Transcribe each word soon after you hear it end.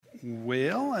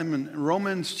Well, I'm in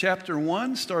Romans chapter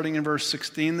 1, starting in verse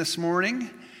 16 this morning.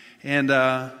 And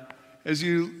I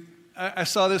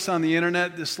saw this on the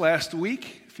internet this last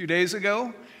week, a few days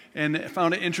ago, and I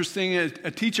found it interesting. A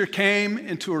teacher came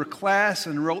into her class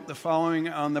and wrote the following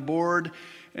on the board,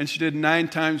 and she did 9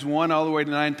 times 1 all the way to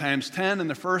 9 times 10, and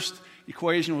the first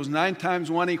equation was 9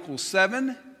 times 1 equals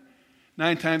 7,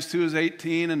 9 times 2 is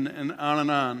 18, and on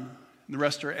and on. The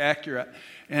rest are accurate.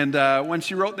 And when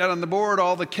she wrote that on the board,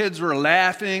 all the kids were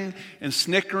laughing and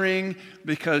snickering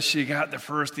because she got the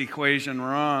first equation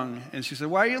wrong. And she said,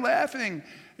 "Why are you laughing?"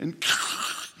 And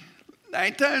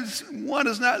 9 times 1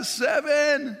 is not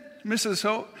 7. Mrs.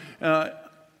 Ho,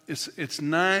 it's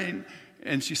 9.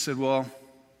 And she said, "Well,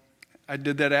 I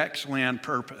did that actually on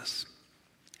purpose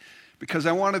because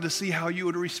I wanted to see how you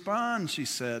would respond," she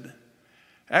said.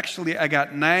 "Actually, I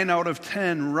got 9 out of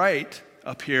 10 right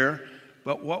up here.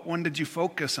 But what one did you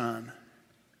focus on?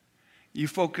 You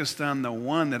focused on the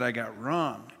one that I got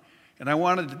wrong. And I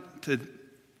wanted to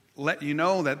let you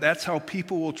know that that's how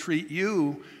people will treat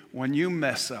you when you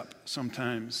mess up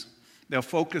sometimes. They'll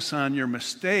focus on your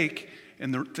mistake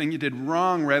and the thing you did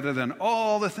wrong rather than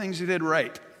all the things you did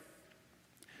right."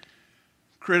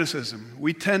 Criticism.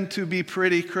 We tend to be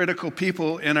pretty critical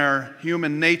people in our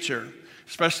human nature,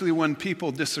 especially when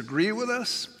people disagree with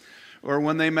us or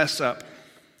when they mess up.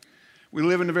 We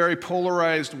live in a very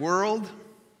polarized world,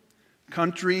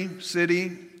 country,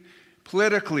 city,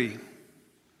 politically,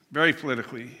 very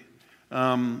politically,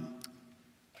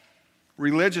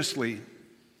 religiously.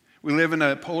 We live in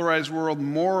a polarized world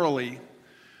morally,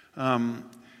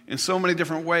 in so many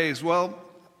different ways. Well,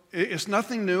 it's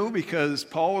nothing new because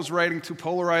Paul was writing to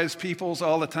polarized peoples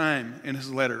all the time in his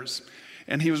letters.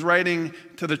 And he was writing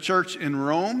to the church in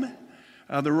Rome.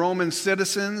 The Roman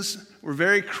citizens were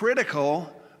very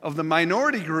critical of the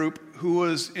minority group who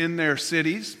was in their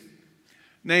cities,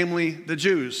 namely the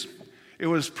Jews. It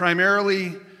was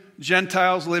primarily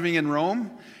Gentiles living in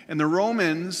Rome, and the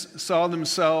Romans saw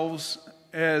themselves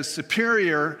as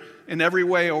superior in every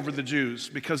way over the Jews,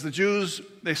 because the Jews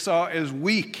they saw as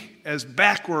weak, as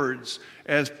backwards,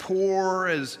 as poor,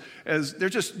 as they're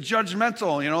just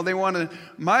judgmental. You know, they wanted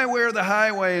my way or the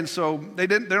highway, and so they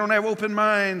don't have open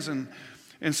minds, and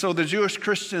so the Jewish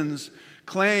Christians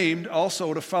claimed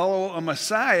also to follow a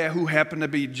Messiah who happened to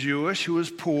be Jewish, who was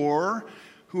poor,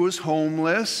 who was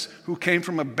homeless, who came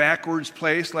from a backwards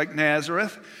place like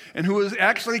Nazareth, and who was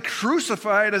actually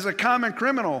crucified as a common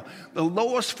criminal, the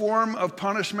lowest form of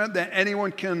punishment that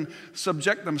anyone can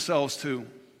subject themselves to,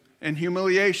 and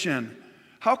humiliation.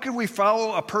 How can we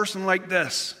follow a person like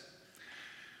this?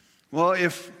 Well,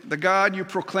 if the God you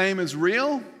proclaim is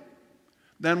real,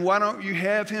 then why don't you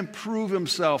have him prove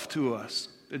himself to us?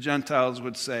 The Gentiles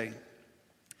would say.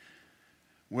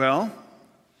 Well,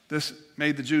 this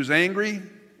made the Jews angry,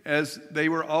 as they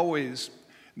were always.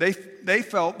 They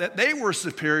felt that they were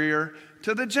superior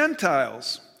to the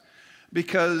Gentiles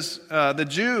because the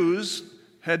Jews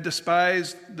had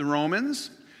despised the Romans,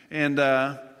 and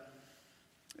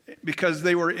because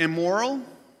they were immoral,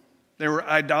 they were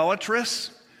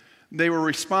idolatrous, they were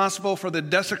responsible for the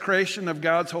desecration of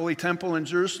God's holy temple in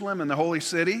Jerusalem and the holy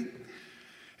city.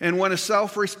 And when a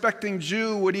self-respecting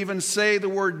Jew would even say the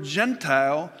word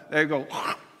Gentile, they'd go,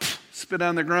 spit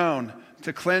on the ground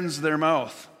to cleanse their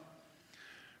mouth.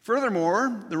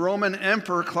 Furthermore, the Roman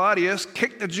Emperor Claudius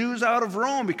kicked the Jews out of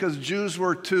Rome because Jews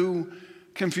were too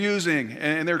confusing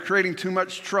and they were creating too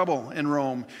much trouble in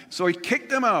Rome. So he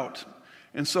kicked them out.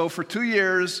 And so for 2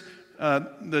 years,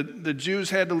 the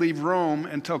Jews had to leave Rome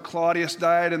until Claudius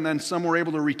died, and then some were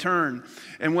able to return.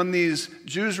 And when these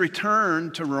Jews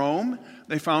returned to Rome,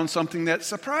 they found something that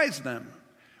surprised them.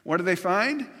 What did they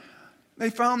find? They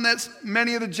found that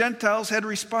many of the Gentiles had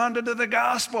responded to the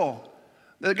gospel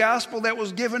that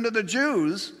was given to the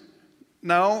Jews.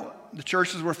 Now the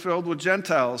churches were filled with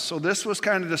Gentiles. So this was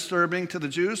kind of disturbing to the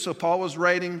Jews. So Paul was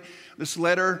writing this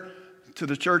letter to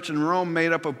the church in Rome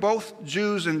made up of both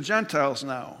Jews and Gentiles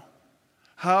now.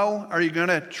 How are you going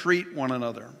to treat one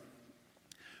another?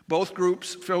 Both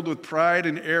groups filled with pride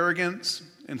and arrogance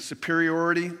and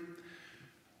superiority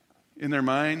in their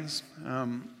minds.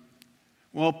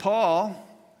 Well, Paul,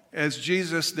 as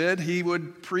Jesus did, he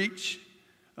would preach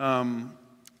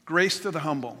grace to the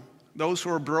humble. Those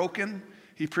who are broken,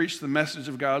 he preached the message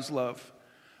of God's love.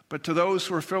 But to those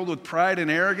who are filled with pride and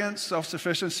arrogance,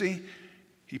 self-sufficiency,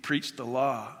 he preached the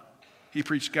law. He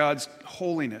preached God's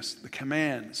holiness, the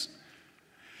commands.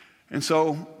 And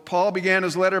so Paul began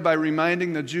his letter by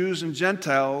reminding the Jews and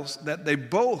Gentiles that they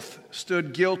both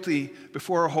stood guilty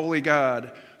before a holy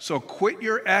God. So quit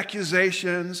your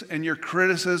accusations and your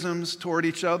criticisms toward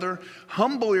each other.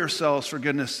 Humble yourselves for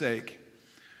goodness sake.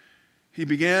 He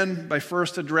began by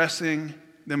first addressing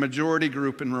the majority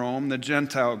group in Rome, the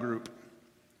Gentile group.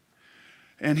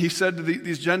 And he said to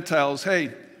these Gentiles,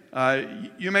 hey,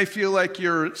 you may feel like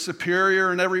you're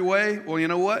superior in every way. Well, you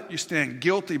know what? You stand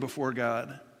guilty before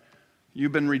God.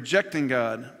 You've been rejecting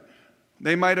God.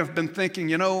 They might have been thinking,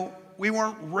 we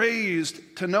weren't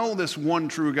raised to know this one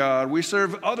true God. We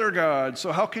serve other gods.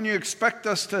 So how can you expect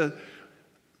us to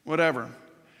whatever?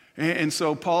 And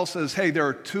so Paul says, hey, there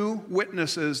are two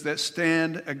witnesses that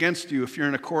stand against you if you're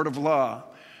in a court of law.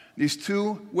 These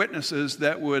two witnesses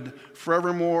that would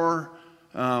forevermore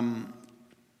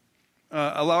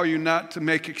allow you not to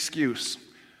make excuse.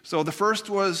 So the first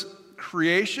was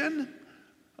creation,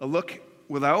 a look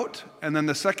without, and then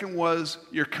the second was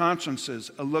your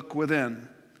consciences, a look within.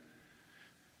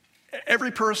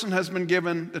 Every person has been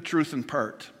given the truth in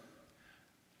part.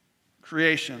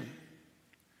 Creation.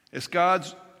 It's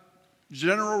God's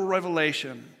general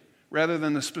revelation rather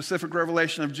than the specific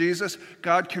revelation of Jesus.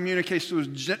 God communicates through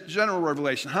his general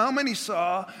revelation. How many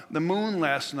saw the moon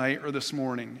last night or this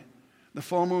morning? The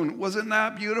full moon. Was it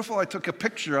not beautiful? I took a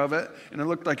picture of it, and it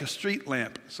looked like a street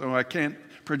lamp, so I can't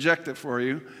project it for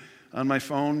you on my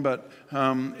phone, but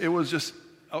it was just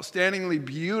outstandingly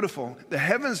beautiful. The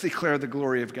heavens declare the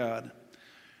glory of God.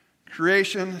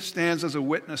 Creation stands as a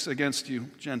witness against you,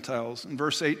 Gentiles. In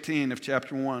verse 18 of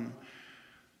chapter 1,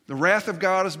 the wrath of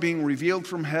God is being revealed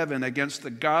from heaven against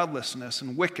the godlessness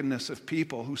and wickedness of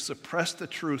people who suppress the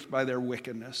truth by their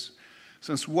wickedness.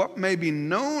 Since what may be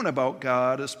known about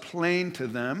God is plain to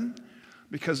them,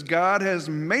 because God has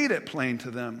made it plain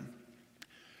to them.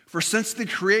 For since the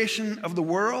creation of the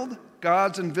world,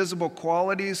 God's invisible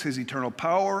qualities, his eternal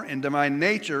power and divine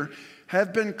nature,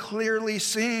 have been clearly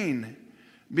seen,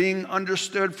 being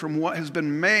understood from what has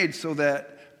been made, so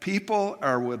that people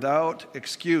are without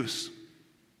excuse.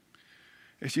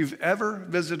 If you've ever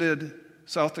visited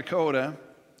South Dakota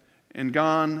and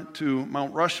gone to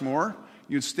Mount Rushmore,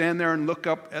 you'd stand there and look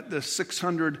up at the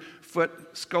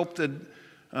 600-foot sculpted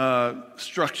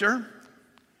structure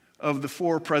of the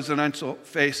four presidential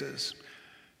faces.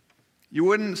 You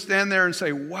wouldn't stand there and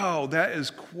say, wow, that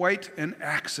is quite an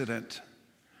accident.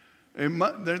 There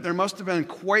must have been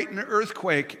quite an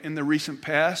earthquake in the recent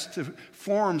past to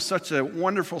form such a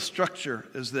wonderful structure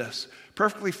as this.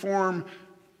 Perfectly formed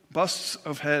busts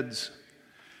of heads.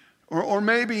 Or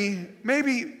maybe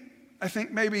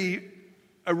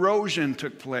erosion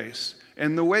took place.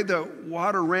 And the way the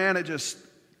water ran, it just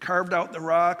carved out the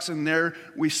rocks, and there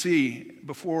we see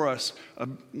before us a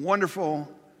wonderful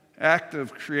act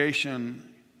of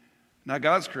creation. Not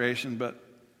God's creation, but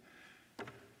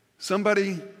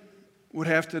somebody would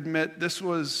have to admit this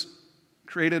was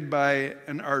created by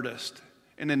an artist,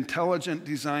 an intelligent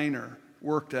designer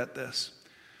worked at this.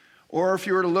 Or if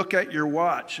you were to look at your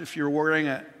watch, if you're wearing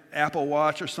an Apple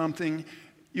Watch or something,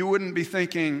 you wouldn't be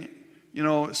thinking,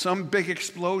 some big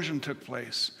explosion took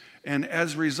place. And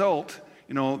as a result,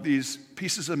 these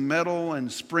pieces of metal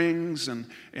and springs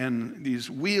and these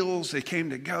wheels, they came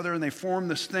together and they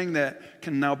formed this thing that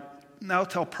can now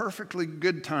tell perfectly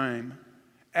good time,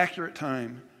 accurate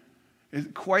time.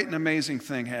 Quite an amazing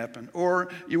thing happened. Or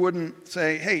you wouldn't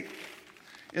say, hey,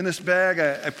 in this bag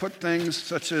I put things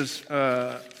such as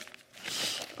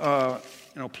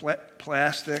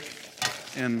plastic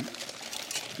and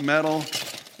metal.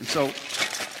 And so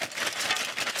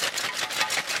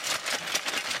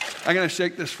I'm going to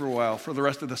shake this for a while for the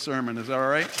rest of the sermon. Is that all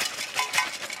right?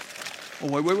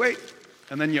 Oh, wait.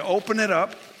 And then you open it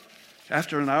up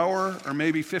after an hour or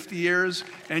maybe 50 years,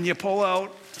 and you pull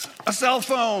out a cell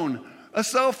phone. A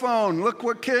cell phone. Look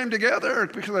what came together.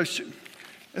 Because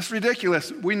it's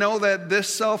ridiculous. We know that this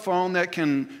cell phone that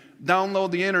can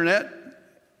download the internet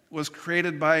was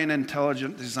created by an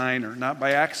intelligent designer, not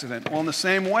by accident. Well, in the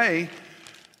same way,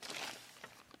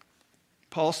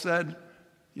 Paul said,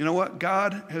 you know what?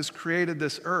 God has created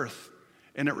this earth,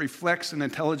 and it reflects an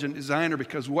intelligent designer,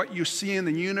 because what you see in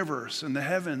the universe and the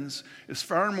heavens is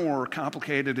far more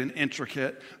complicated and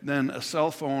intricate than a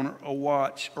cell phone, a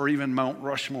watch, or even Mount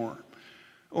Rushmore.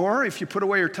 Or if you put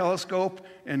away your telescope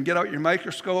and get out your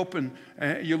microscope and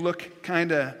you look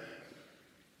kind of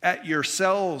at your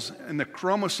cells and the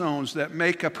chromosomes that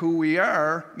make up who we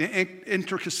are, the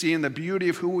intricacy and the beauty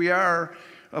of who we are,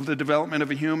 of the development of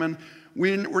a human,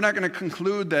 we're not going to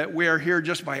conclude that we are here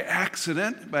just by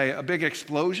accident, by a big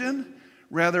explosion.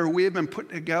 Rather, we have been put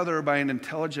together by an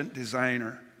intelligent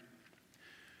designer.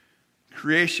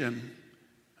 Creation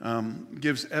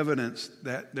gives evidence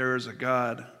that there is a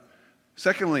God.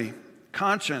 Secondly,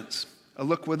 conscience, a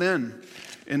look within.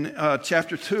 In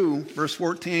chapter 2, verse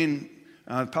 14,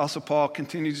 Apostle Paul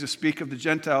continues to speak of the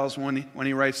Gentiles when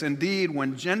he writes, "Indeed,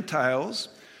 when Gentiles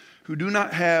who do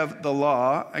not have the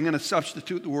law. I'm going to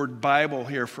substitute the word Bible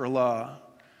here for law,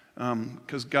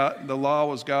 because the law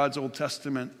was God's Old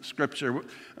Testament scripture,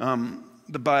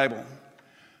 the Bible.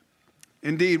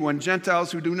 Indeed, when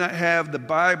Gentiles who do not have the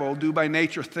Bible do by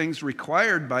nature things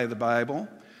required by the Bible,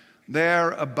 they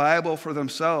are a Bible for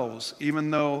themselves, even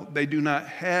though they do not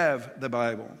have the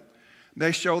Bible.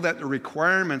 They show that the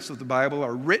requirements of the Bible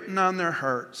are written on their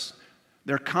hearts,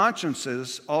 their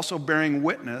consciences also bearing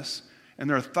witness, and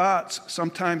their thoughts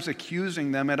sometimes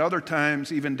accusing them, at other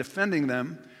times even defending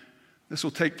them. This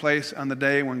will take place on the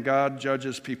day when God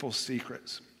judges people's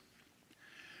secrets.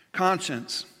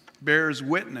 Conscience bears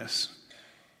witness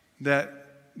that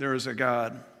there is a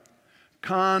God.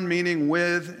 Con meaning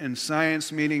with, and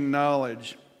science meaning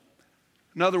knowledge.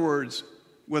 In other words,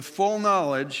 with full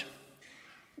knowledge,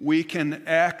 we can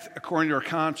act according to our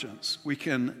conscience. We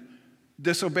can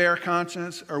disobey our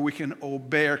conscience, or we can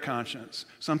obey our conscience.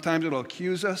 Sometimes it'll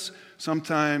accuse us.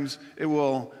 Sometimes it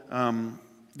will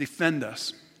defend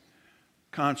us.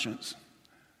 Conscience.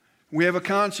 We have a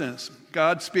conscience.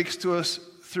 God speaks to us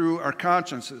through our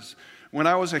consciences. When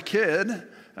I was a kid,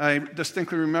 I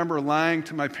distinctly remember lying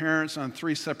to my parents on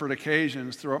 3 separate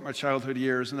occasions throughout my childhood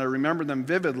years, and I remember them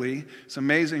vividly. It's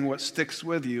amazing what sticks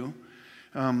with you.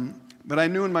 But I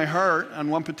knew in my heart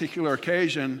on one particular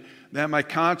occasion that my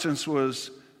conscience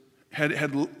was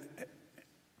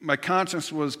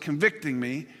convicting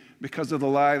me because of the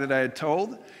lie that I had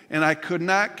told, and I could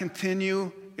not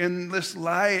continue in this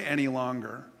lie any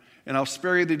longer. And I'll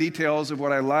spare you the details of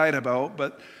what I lied about,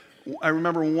 but I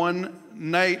remember one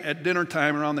night at dinner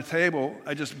time around the table,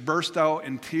 I just burst out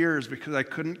in tears because I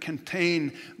couldn't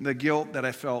contain the guilt that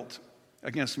I felt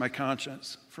against my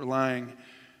conscience for lying.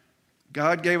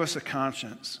 God gave us a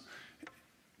conscience.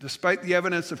 Despite the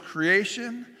evidence of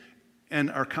creation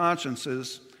and our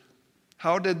consciences,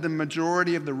 how did the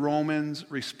majority of the Romans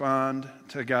respond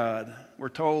to God? We're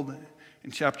told in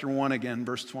chapter 1 again,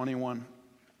 verse 21.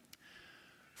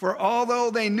 For although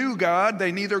they knew God,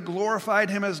 they neither glorified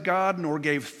him as God nor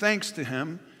gave thanks to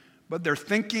him, but their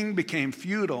thinking became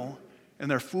futile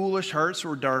and their foolish hearts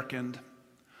were darkened.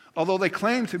 Although they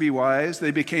claimed to be wise,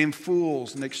 they became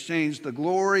fools and exchanged the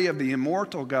glory of the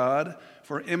immortal God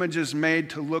for images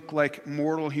made to look like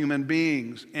mortal human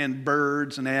beings and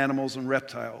birds and animals and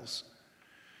reptiles.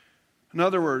 In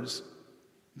other words,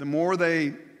 the more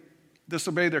they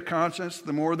disobeyed their conscience,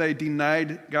 the more they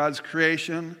denied God's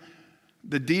creation,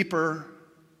 the deeper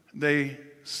they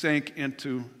sank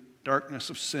into darkness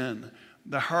of sin,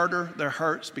 the harder their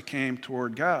hearts became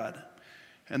toward God.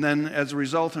 And then as a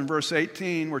result, in verse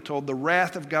 18, we're told the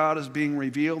wrath of God is being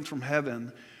revealed from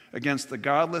heaven against the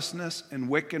godlessness and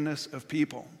wickedness of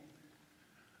people.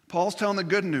 Paul's telling the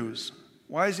good news.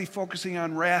 Why is he focusing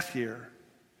on wrath here?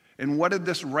 And what did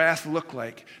this wrath look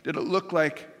like? Did it look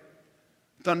like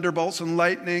thunderbolts and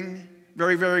lightning,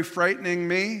 very, very frightening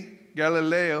me?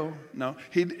 Galileo. No,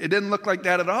 it didn't look like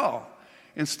that at all.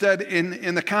 Instead,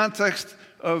 in the context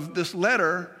of this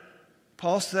letter,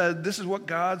 Paul said this is what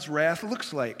God's wrath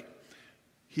looks like.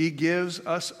 He gives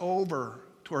us over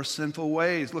to our sinful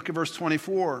ways. Look at verse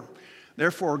 24.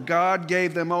 Therefore, God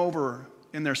gave them over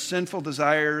in their sinful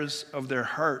desires of their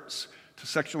hearts to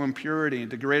sexual impurity and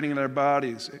degrading their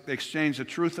bodies. They exchanged the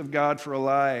truth of God for a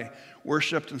lie,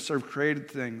 worshipped and served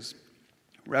created things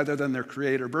rather than their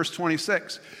Creator. Verse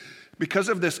 26. Because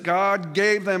of this, God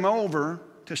gave them over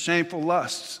to shameful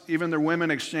lusts. Even their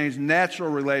women exchanged natural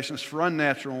relations for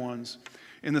unnatural ones.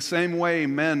 In the same way,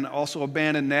 men also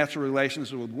abandoned natural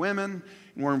relations with women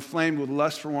and were inflamed with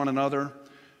lust for one another,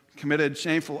 committed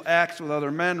shameful acts with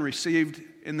other men, received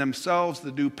in themselves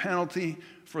the due penalty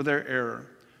for their error.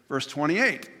 Verse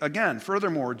 28, again,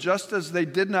 furthermore, just as they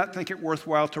did not think it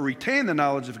worthwhile to retain the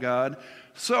knowledge of God,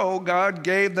 so God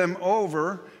gave them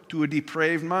over to a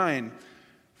depraved mind.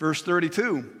 Verse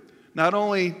 32, not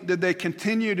only did they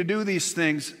continue to do these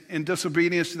things in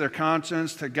disobedience to their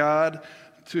conscience, to God,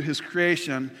 to his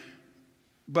creation,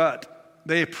 but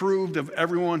they approved of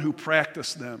everyone who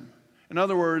practiced them. In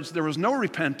other words, there was no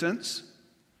repentance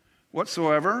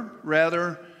whatsoever.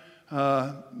 Rather,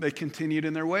 they continued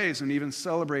in their ways and even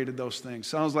celebrated those things.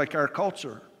 Sounds like our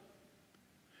culture.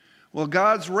 Well,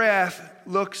 God's wrath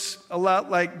looks a lot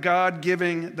like God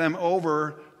giving them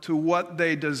over to what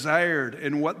they desired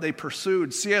and what they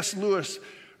pursued. C.S. Lewis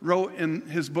wrote in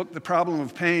his book, The Problem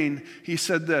of Pain, he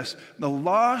said this: the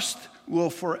lost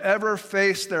will forever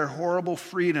face their horrible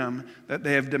freedom that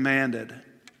they have demanded.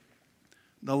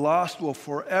 The lost will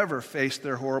forever face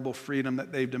their horrible freedom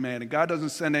that they've demanded. God doesn't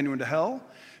send anyone to hell.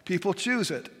 People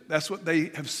choose it. That's what they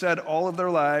have said all of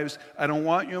their lives. I don't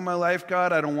want you in my life,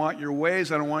 God. I don't want your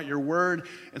ways. I don't want your word.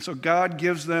 And so God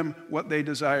gives them what they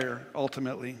desire,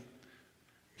 ultimately.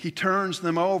 He turns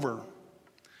them over.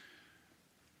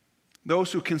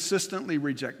 Those who consistently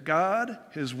reject God,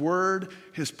 His word,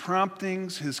 His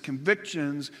promptings, His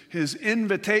convictions, His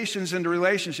invitations into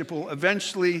relationship will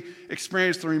eventually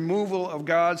experience the removal of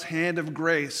God's hand of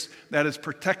grace that is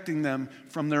protecting them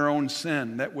from their own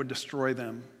sin that would destroy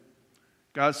them.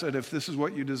 God said, if this is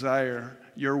what you desire,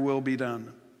 your will be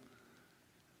done.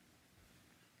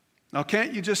 Now,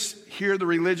 can't you just hear the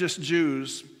religious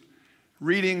Jews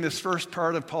reading this first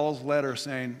part of Paul's letter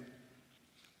saying,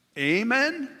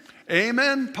 Amen?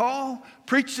 Amen, Paul?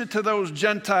 Preach it to those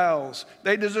Gentiles.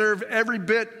 They deserve every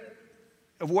bit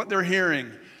of what they're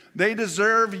hearing. They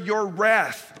deserve your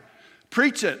wrath.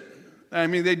 Preach it. I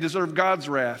mean, they deserve God's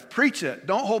wrath. Preach it.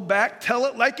 Don't hold back. Tell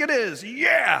it like it is.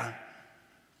 Yeah.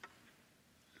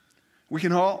 We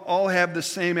can all have the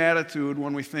same attitude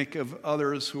when we think of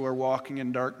others who are walking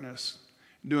in darkness,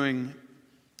 doing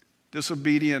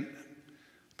disobedient,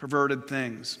 perverted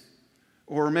things.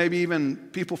 Or maybe even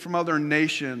people from other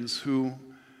nations who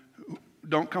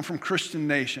don't come from Christian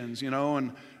nations,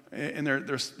 and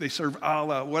they serve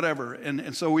Allah, whatever.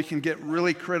 And so we can get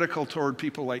really critical toward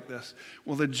people like this.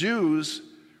 Well, the Jews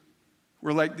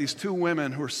were like these two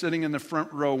women who were sitting in the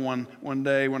front row one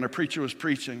day when a preacher was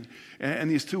preaching. And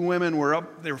these two women were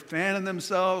up, they were fanning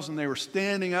themselves, and they were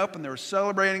standing up, and they were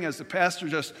celebrating as the pastor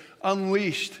just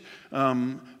unleashed,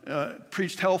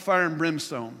 preached hellfire and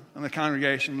brimstone on the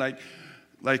congregation, like,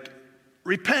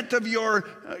 repent of your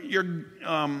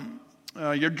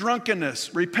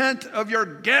drunkenness. Repent of your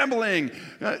gambling.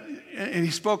 And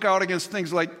he spoke out against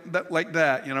things like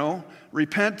that.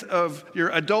 Repent of your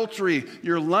adultery,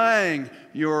 your lying,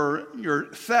 your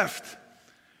theft.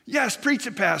 Yes, preach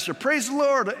it, Pastor. Praise the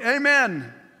Lord.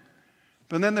 Amen.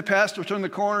 But then the pastor turned the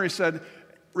corner. He said,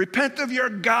 repent of your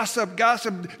gossip.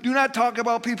 Gossip. Do not talk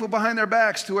about people behind their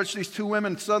backs. To which these two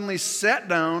women suddenly sat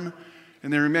down,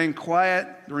 and they remained quiet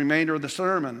the remainder of the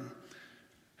sermon.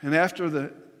 And after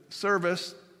the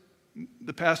service,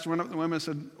 the pastor went up to the women and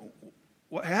said,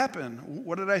 what happened?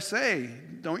 What did I say?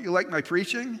 Don't you like my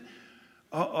preaching?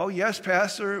 Oh, yes,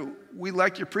 Pastor, we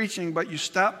like your preaching, but you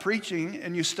stopped preaching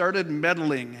and you started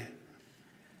meddling.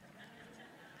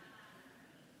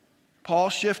 Paul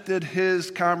shifted his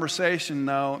conversation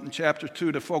now in chapter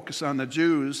 2 to focus on the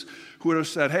Jews who would have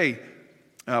said, hey,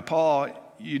 Paul,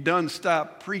 you done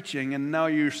stopped preaching and now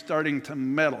you're starting to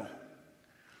meddle,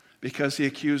 because he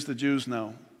accused the Jews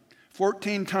now.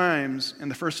 14 times in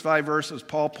the first 5 verses,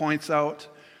 Paul points out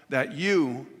that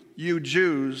you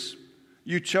Jews,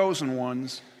 you chosen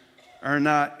ones, are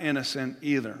not innocent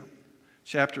either.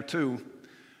 Chapter 2,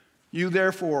 you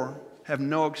therefore have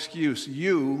no excuse,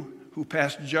 you who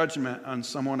pass judgment on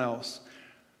someone else.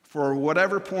 For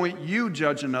whatever point you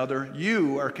judge another,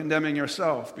 you are condemning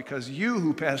yourself, because you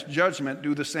who pass judgment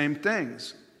do the same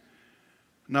things.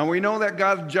 Now we know that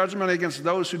God's judgment against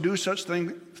those who do such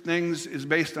things is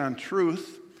based on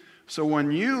truth. So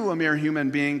when you, a mere human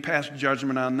being, pass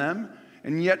judgment on them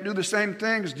and yet do the same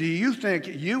things, do you think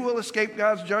you will escape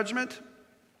God's judgment?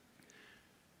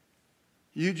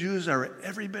 You Jews are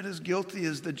every bit as guilty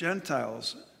as the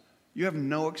Gentiles. You have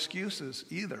no excuses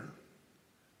either.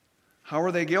 How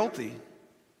are they guilty?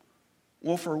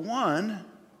 Well, for one,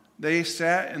 they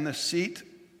sat in the seat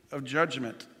of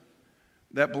judgment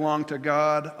that belonged to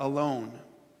God alone.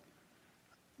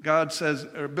 God says,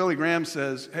 or Billy Graham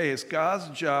says, hey, it's God's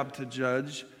job to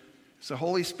judge, it's the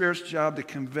Holy Spirit's job to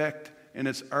convict, and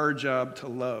it's our job to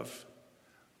love.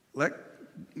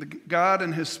 God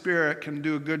and His Spirit can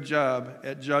do a good job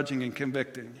at judging and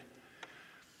convicting.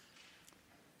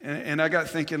 And I got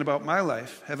thinking about my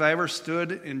life. Have I ever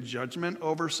stood in judgment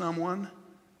over someone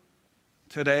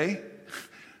today?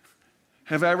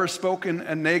 Have I ever spoken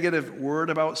a negative word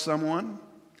about someone?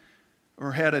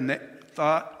 Or had a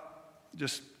thought,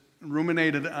 just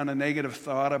ruminated on a negative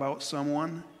thought about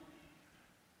someone?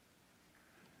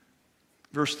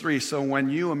 Verse 3, so when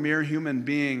you, a mere human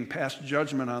being, pass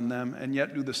judgment on them and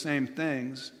yet do the same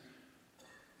things,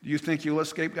 do you think you'll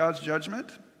escape God's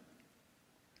judgment?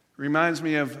 Reminds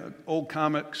me of an old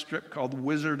comic strip called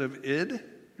Wizard of Id. You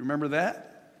remember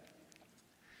that?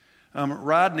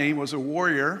 Rodney was a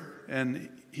warrior, and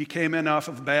he came in off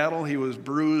of battle. He was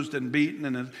bruised and beaten,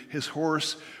 and his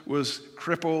horse was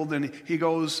crippled. And he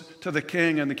goes to the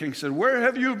king, and the king said, where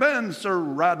have you been, Sir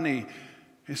Rodney?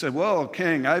 He said, well,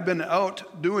 King, I've been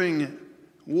out doing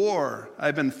war.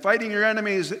 I've been fighting your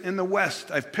enemies in the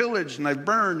west. I've pillaged and I've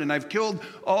burned and I've killed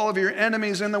all of your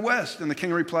enemies in the west." And the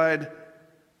king replied,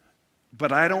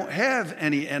 "But I don't have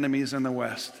any enemies in the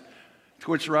west."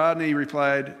 To which Rodney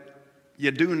replied,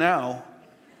 "You do now."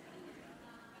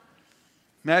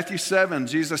 Matthew 7,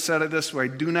 Jesus said it this way,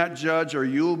 "Do not judge, or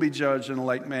you will be judged in a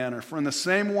like manner. For in the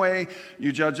same way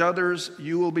you judge others,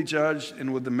 you will be judged,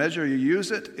 and with the measure you use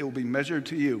it will be measured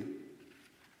to you."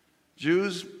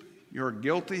 Jews, you're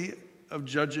guilty of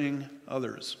judging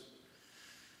others.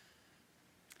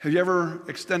 Have you ever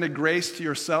extended grace to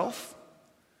yourself,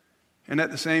 and at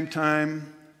the same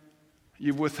time,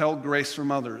 you've withheld grace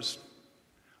from others?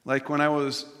 Like when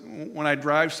I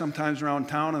drive sometimes around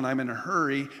town and I'm in a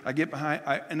hurry,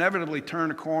 I inevitably turn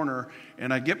a corner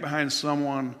and I get behind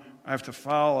someone I have to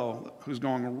follow who's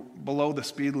going below the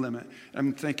speed limit.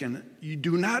 I'm thinking, you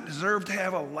do not deserve to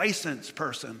have a licensed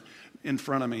person in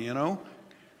front of me, you know?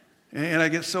 And I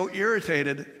get so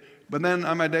irritated. But then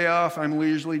on my day off, I'm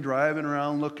leisurely driving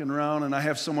around, looking around, and I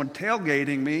have someone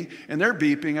tailgating me and they're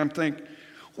beeping. I'm thinking,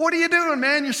 what are you doing,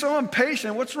 man? You're so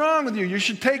impatient. What's wrong with you? You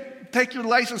should take your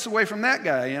license away from that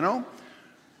guy, you know?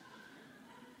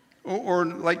 Or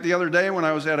like the other day when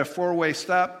I was at a four-way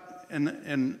stop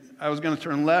and I was going to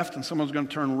turn left and someone was going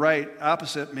to turn right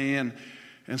opposite me, and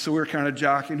so we were kind of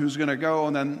jockeying who's going to go,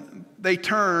 and then they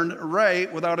turned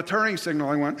right without a turning signal.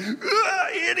 I went,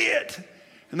 idiot!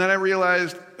 And then I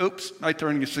realized, oops, my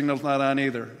turning signal's not on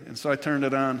either, and so I turned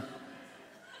it on.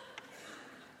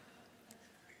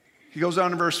 He goes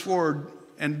on in verse 4,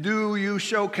 "And do you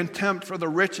show contempt for the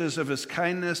riches of his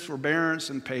kindness, forbearance,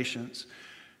 and patience,"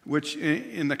 which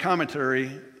in the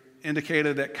commentary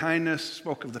indicated that kindness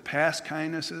spoke of the past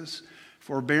kindnesses.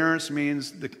 Forbearance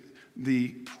means the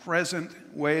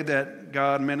present way that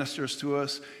God ministers to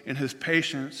us, and his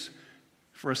patience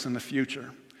for us in the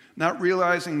future. Not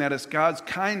realizing that it's God's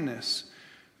kindness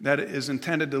that is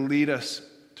intended to lead us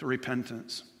to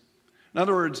repentance. In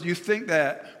other words, you think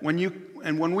that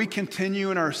when we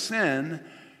continue in our sin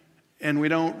and we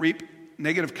don't reap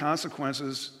negative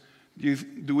consequences,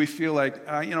 do we feel like,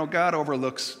 God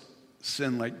overlooks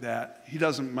sin like that. He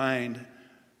doesn't mind.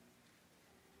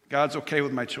 God's okay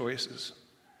with my choices.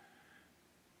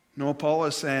 No, Paul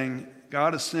is saying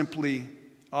God is simply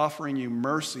offering you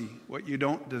mercy, what you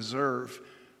don't deserve.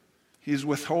 He's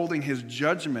withholding his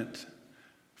judgment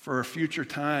for a future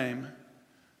time.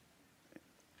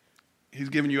 He's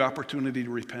given you opportunity to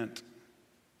repent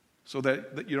so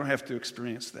that you don't have to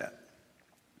experience that.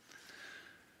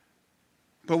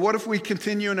 But what if we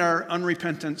continue in our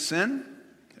unrepentant sin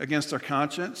against our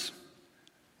conscience?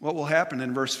 What will happen?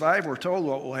 In verse 5, we're told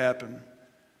what will happen.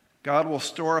 God will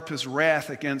store up his wrath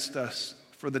against us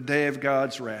for the day of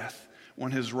God's wrath,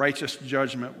 when his righteous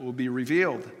judgment will be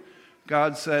revealed.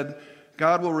 God said,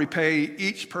 God will repay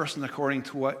each person according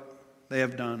to what they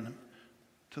have done.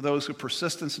 To those who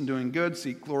persistence in doing good,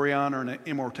 seek glory, honor, and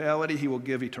immortality, he will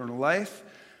give eternal life.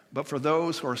 But for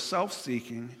those who are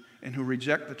self-seeking and who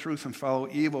reject the truth and follow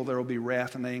evil, there will be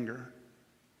wrath and anger.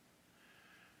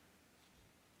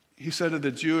 He said to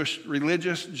the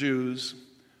religious Jews,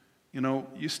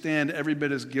 you stand every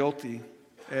bit as guilty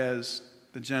as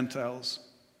the Gentiles,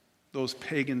 those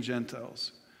pagan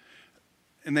Gentiles.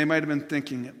 And they might have been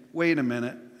thinking, wait a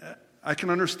minute, I can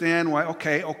understand why,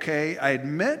 okay, I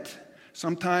admit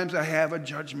sometimes I have a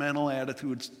judgmental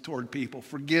attitude toward people.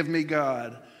 Forgive me,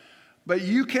 God. But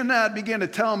you cannot begin to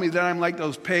tell me that I'm like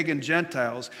those pagan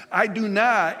Gentiles. I do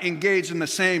not engage in the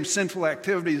same sinful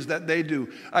activities that they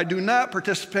do. I do not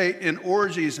participate in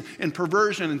orgies and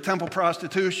perversion and temple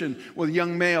prostitution with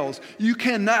young males. You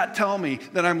cannot tell me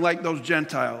that I'm like those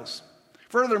Gentiles.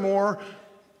 Furthermore,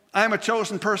 I'm a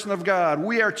chosen person of God.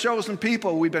 We are chosen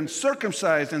people. We've been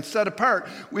circumcised and set apart.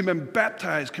 We've been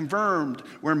baptized, confirmed.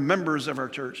 We're members of our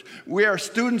church. We are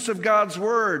students of God's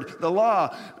word, the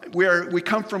law. We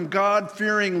come from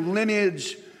God-fearing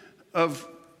lineage of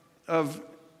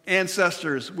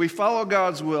ancestors. We follow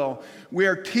God's will. We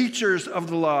are teachers of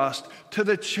the lost to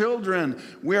the children.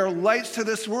 We are lights to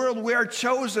this world. We are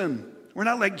chosen. We're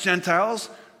not like Gentiles.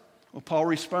 Well, Paul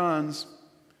responds,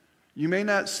 you may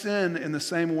not sin in the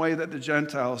same way that the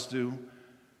Gentiles do,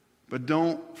 but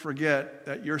don't forget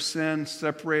that your sin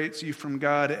separates you from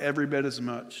God every bit as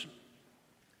much.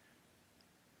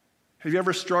 Have you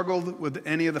ever struggled with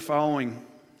any of the following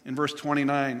in verse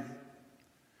 29?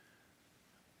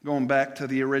 Going back to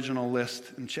the original list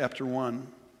in chapter 1.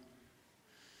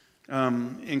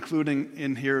 Including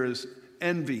in here is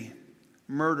envy,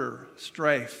 murder,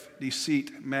 strife,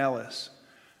 deceit, malice,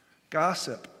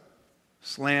 gossip,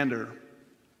 slander,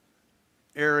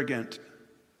 arrogant,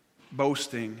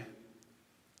 boasting,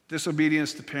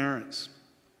 disobedience to parents,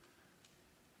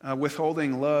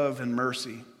 withholding love and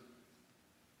mercy.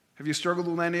 Have you struggled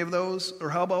with any of those? Or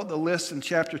how about the list in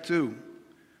chapter 2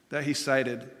 that he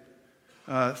cited?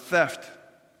 Theft,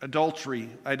 adultery,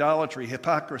 idolatry,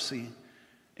 hypocrisy,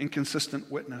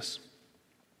 inconsistent witness.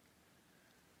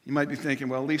 You might be thinking,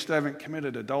 well, at least I haven't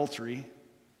committed adultery.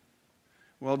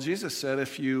 Well, Jesus said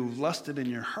if you lusted in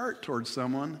your heart towards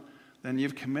someone, then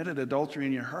you've committed adultery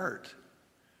in your heart.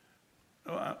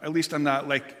 At least I'm not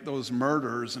like those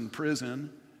murderers in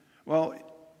prison. Well,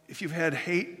 if you've had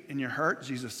hate in your heart,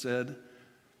 Jesus said,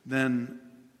 then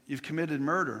you've committed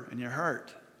murder in your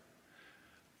heart.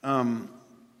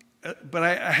 But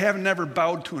I have never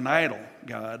bowed to an idol,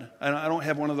 God. I don't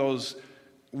have one of those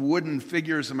wooden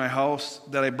figures in my house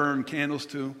that I burn candles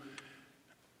to.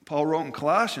 Paul wrote in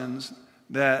Colossians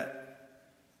that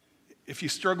if you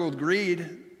struggle with greed,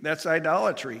 that's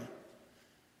idolatry.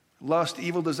 Lust,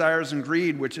 evil desires, and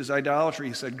greed, which is idolatry.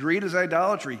 He said, greed is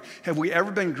idolatry. Have we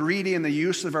ever been greedy in the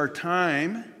use of our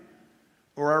time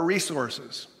or our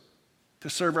resources to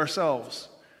serve ourselves?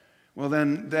 Well,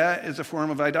 then that is a form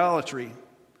of idolatry.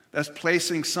 That's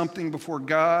placing something before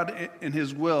God and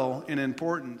His will in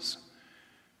importance.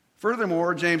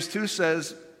 Furthermore, James 2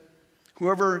 says,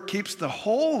 whoever keeps the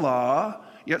whole law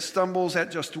yet stumbles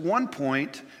at just one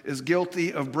point is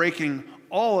guilty of breaking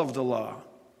all of the law.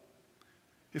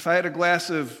 If I had a glass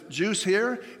of juice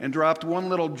here and dropped one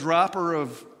little dropper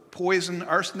of poison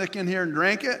arsenic in here and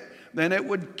drank it, then it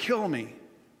would kill me.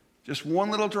 Just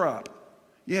one little drop.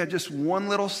 Yeah, just one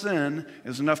little sin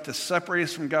is enough to separate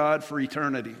us from God for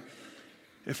eternity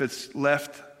if it's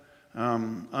left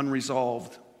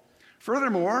unresolved.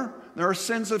 Furthermore, there are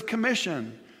sins of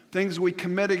commission, things we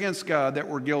commit against God that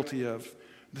we're guilty of,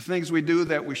 the things we do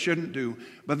that we shouldn't do.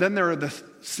 But then there are the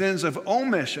sins of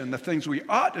omission, the things we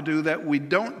ought to do that we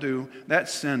don't do.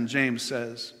 That's sin, James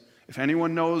says. If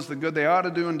anyone knows the good they ought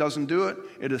to do and doesn't do it,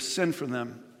 it is sin for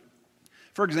them.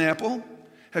 For example,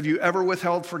 have you ever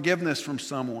withheld forgiveness from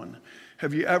someone?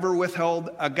 Have you ever withheld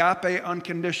agape,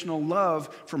 unconditional love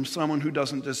from someone who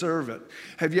doesn't deserve it?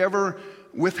 Have you ever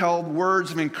withheld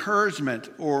words of encouragement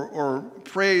or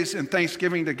praise and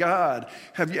thanksgiving to God?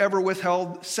 Have you ever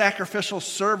withheld sacrificial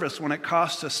service when it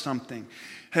costs us something?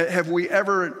 Have we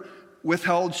ever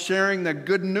withheld sharing the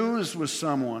good news with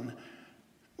someone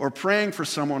or praying for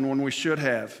someone when we should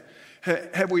have?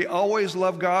 Have we always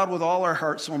loved God with all our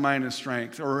heart, soul, mind, and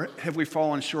strength? Or have we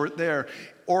fallen short there?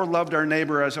 Or loved our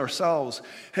neighbor as ourselves?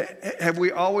 Have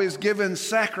we always given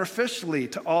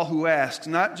sacrificially to all who ask?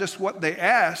 Not just what they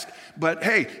ask, but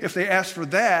hey, if they ask for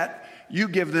that, you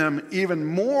give them even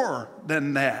more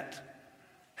than that.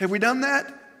 Have we done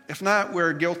that? If not,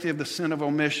 we're guilty of the sin of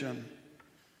omission.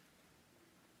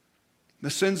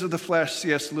 The sins of the flesh,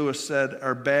 C.S. Lewis said,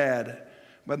 are bad,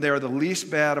 but they are the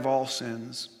least bad of all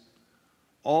sins.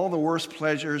 All the worst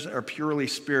pleasures are purely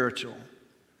spiritual.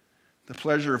 The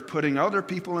pleasure of putting other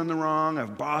people in the wrong,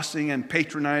 of bossing and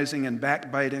patronizing and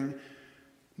backbiting.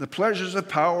 The pleasures of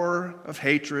power, of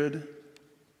hatred,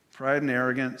 pride and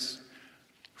arrogance.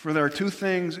 For there are two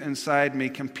things inside me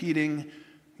competing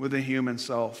with the human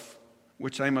self,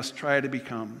 which I must try to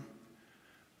become.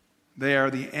 They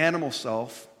are the animal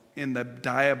self and the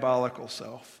diabolical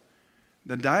self.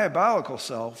 The diabolical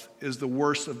self is the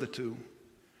worst of the two.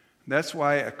 That's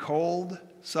why a cold,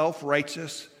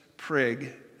 self-righteous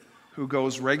prig who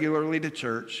goes regularly to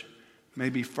church may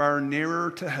be far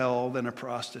nearer to hell than a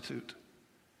prostitute.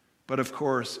 But of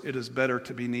course, it is better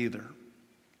to be neither.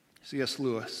 C.S.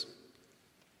 Lewis.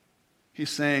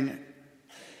 He's saying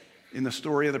in the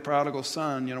story of the prodigal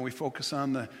son, we focus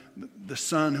on the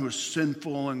son who is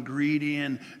sinful and greedy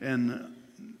and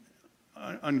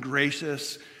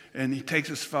ungracious, and he takes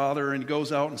his father and he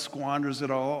goes out and squanders it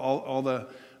all the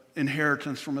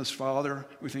inheritance from his father.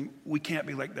 We think we can't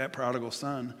be like that prodigal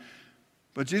son.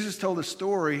 But Jesus told a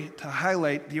story to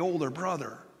highlight the older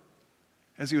brother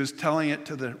as he was telling it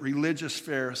to the religious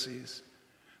Pharisees.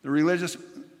 The religious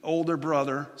older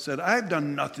brother said, I've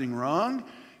done nothing wrong.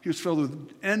 He was filled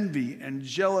with envy and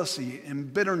jealousy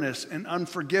and bitterness and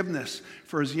unforgiveness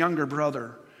for his younger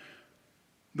brother.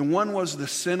 The one was the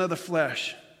sin of the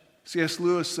flesh. C.S.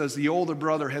 Lewis says the older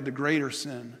brother had the greater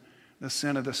sin, the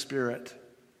sin of the spirit.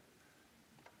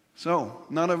 So,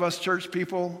 none of us church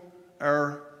people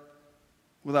are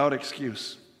without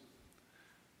excuse.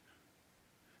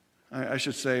 I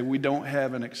should say we don't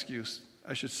have an excuse.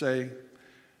 I should say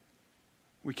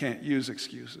we can't use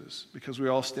excuses because we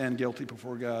all stand guilty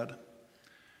before God.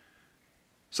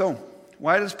 So,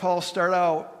 why does Paul start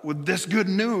out with this good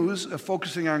news of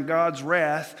focusing on God's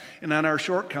wrath and on our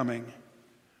shortcoming?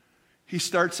 He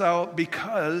starts out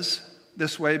because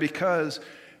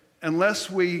unless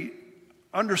we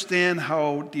understand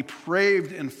how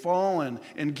depraved and fallen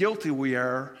and guilty we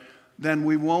are, then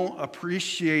we won't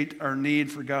appreciate our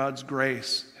need for God's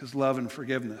grace, His love and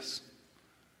forgiveness.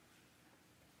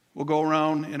 We'll go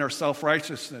around in our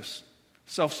self-righteousness,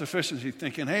 self-sufficiency,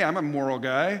 thinking, hey, I'm a moral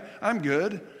guy. I'm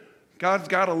good. God's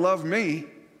got to love me.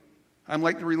 I'm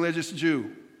like the religious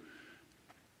Jew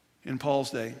in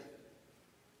Paul's day.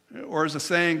 Or as the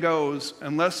saying goes,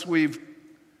 unless we've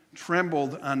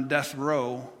trembled on death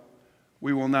row,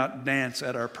 we will not dance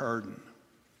at our pardon.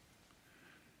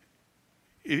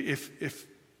 If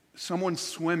someone's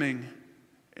swimming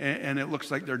and it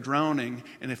looks like they're drowning,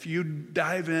 and if you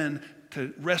dive in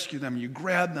to rescue them, you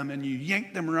grab them and you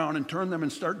yank them around and turn them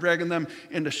and start dragging them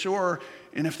into shore,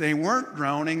 and if they weren't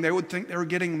drowning, they would think they were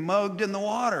getting mugged in the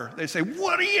water. They'd say,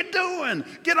 "What are you doing?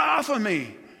 Get off of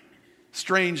me,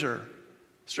 stranger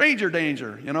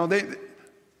danger."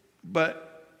 But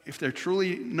if they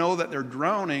truly know that they're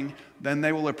drowning, then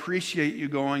they will appreciate you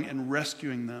going and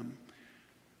rescuing them.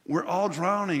 We're all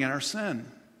drowning in our sin.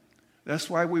 That's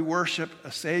why we worship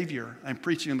a Savior. I'm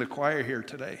preaching to the choir here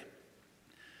today.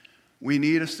 We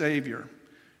need a Savior.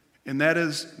 And that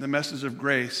is the message of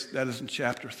grace. That is in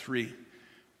chapter 3,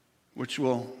 which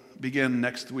will begin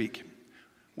next week.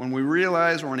 When we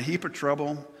realize we're in a heap of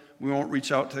trouble, we won't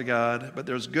reach out to God. But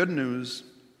there's good news.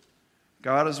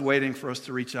 God is waiting for us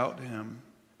to reach out to Him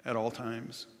at all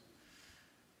times.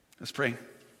 Let's pray.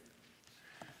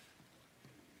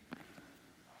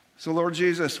 So, Lord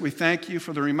Jesus, we thank you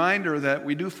for the reminder that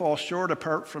we do fall short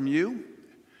apart from you,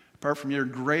 apart from your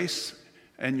grace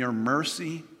and your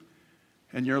mercy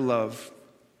and your love.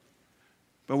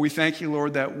 But we thank you,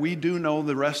 Lord, that we do know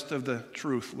the rest of the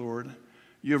truth, Lord.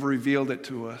 You have revealed it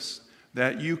to us,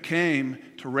 that you came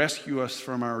to rescue us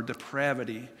from our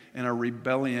depravity and our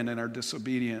rebellion and our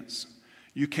disobedience.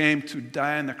 You came to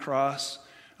die on the cross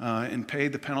and pay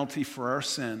the penalty for our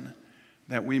sin,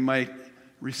 that we might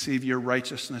receive your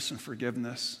righteousness and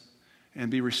forgiveness and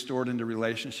be restored into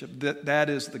relationship. That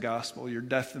is the gospel, your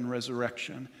death and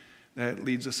resurrection that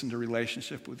leads us into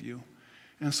relationship with you.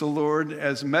 And so, Lord,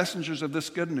 as messengers of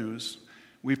this good news,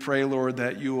 we pray, Lord,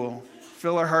 that you will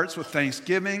fill our hearts with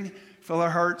thanksgiving, fill our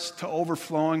hearts to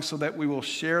overflowing so that we will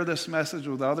share this message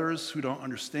with others who don't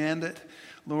understand it,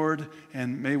 Lord.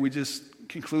 And may we just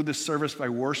conclude this service by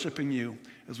worshiping you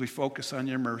as we focus on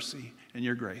your mercy and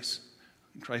your grace.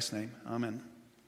 In Christ's name, amen.